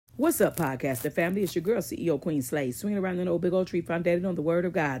What's up, podcaster family? It's your girl, CEO Queen Slade, swinging around an old big old tree founded on the word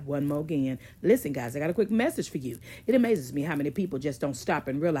of God. One more again. Listen, guys, I got a quick message for you. It amazes me how many people just don't stop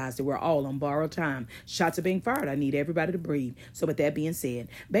and realize that we're all on borrowed time. Shots are being fired. I need everybody to breathe. So with that being said,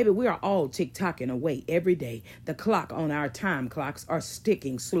 baby, we are all tick-tocking away every day. The clock on our time clocks are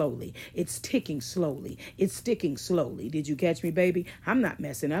sticking slowly. It's ticking slowly. It's sticking slowly. Did you catch me, baby? I'm not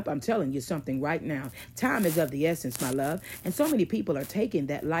messing up. I'm telling you something right now. Time is of the essence, my love. And so many people are taking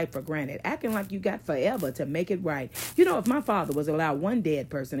that life for granted, acting like you got forever to make it right. You know, if my father was allowed one dead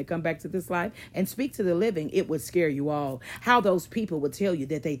person to come back to this life and speak to the living, it would scare you all. How those people would tell you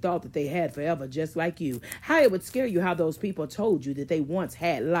that they thought that they had forever just like you. How it would scare you how those people told you that they once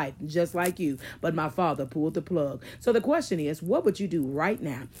had life just like you, but my father pulled the plug. So the question is, what would you do right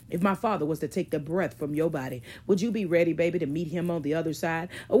now if my father was to take the breath from your body? Would you be ready, baby, to meet him on the other side?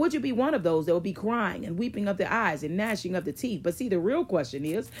 Or would you be one of those that would be crying and weeping of the eyes and gnashing of the teeth? But see, the real question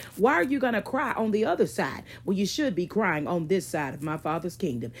is, why are you going to cry on the other side when you should be crying on this side of my father's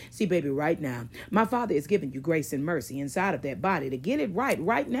kingdom? See, baby, right now, my father is giving you grace and mercy inside of that body to get it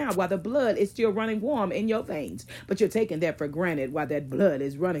right now while the blood is still running warm in your veins. But you're taking that for granted while that blood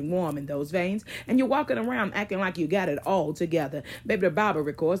is running warm in those veins, and you're walking around acting like you got it all together. Baby, the Bible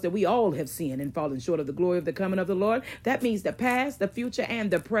records that we all have sinned and fallen short of the glory of the coming of the Lord. That means the past, the future,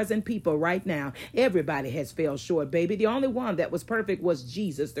 and the present people right now. Everybody has fell short, baby. The only one that was perfect was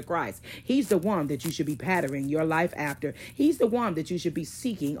Jesus the Christ. He's the one that you should be patterning your life after. He's the one that you should be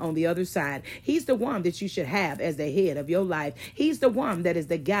seeking on the other side. He's the one that you should have as the head of your life. He's the one that is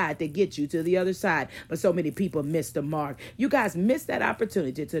the guide that gets you to the other side. But so many people miss the mark. You guys miss that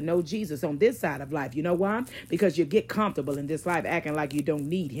opportunity to know Jesus on this side of life. You know why? Because you get comfortable in this life acting like you don't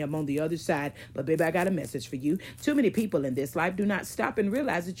need him on the other side. But baby, I got a message for you. Too many people in this life do not stop and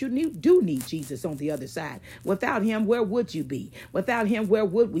realize that you do need Jesus on the other side. Without him, where would you be? Without him, where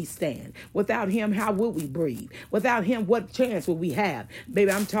would we stand? Without him, how would we breathe? Without him, what chance would we have?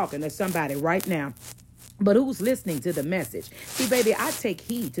 Baby, I'm talking to somebody right now. But who's listening to the message? See, baby, I take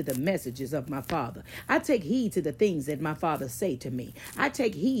heed to the messages of my father. I take heed to the things that my father say to me. I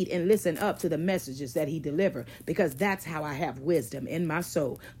take heed and listen up to the messages that he delivered, because that's how I have wisdom in my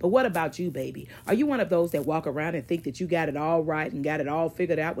soul. But what about you, baby? Are you one of those that walk around and think that you got it all right and got it all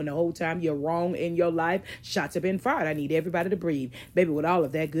figured out when the whole time you're wrong in your life? Shots have been fired. I need everybody to breathe. Baby, with all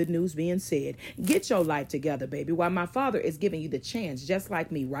of that good news being said, get your life together, baby. While my father is giving you the chance, just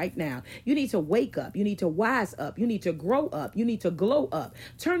like me right now, you need to wake up. You need to wise up. You need to grow up. You need to glow up.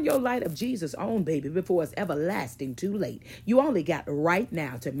 Turn your light of Jesus on, baby, before it's everlasting too late. You only got right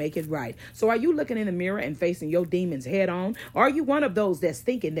now to make it right. So are you looking in the mirror and facing your demons head on? Or are you one of those that's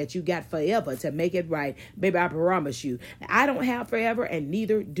thinking that you got forever to make it right? Baby, I promise you, I don't have forever, and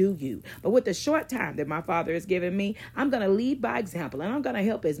neither do you. But with the short time that my father has given me, I'm going to lead by example, and I'm going to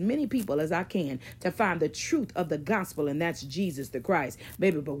help as many people as I can to find the truth of the gospel, and that's Jesus the Christ.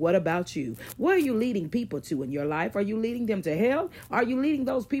 Baby, but what about you? Where are you leading people to in your life? Are you leading them to hell? Are you leading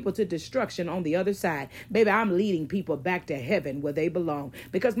those people to destruction on the other side? Baby, I'm leading people back to heaven where they belong,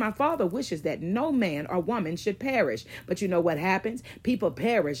 because my father wishes that no man or woman should perish. But you know what happens? People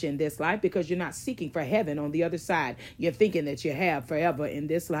perish in this life because you're not seeking for heaven on the other side. You're thinking that you have forever in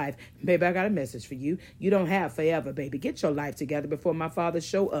this life. Baby, I got a message for you. You don't have forever, baby. Get your life together before my father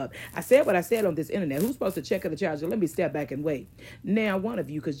show up. I said what I said on this internet. Who's supposed to check the charger? Let me step back and wait. Now, one of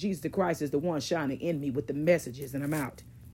you, because Jesus the Christ is the one shining in me with the messages, and I'm out.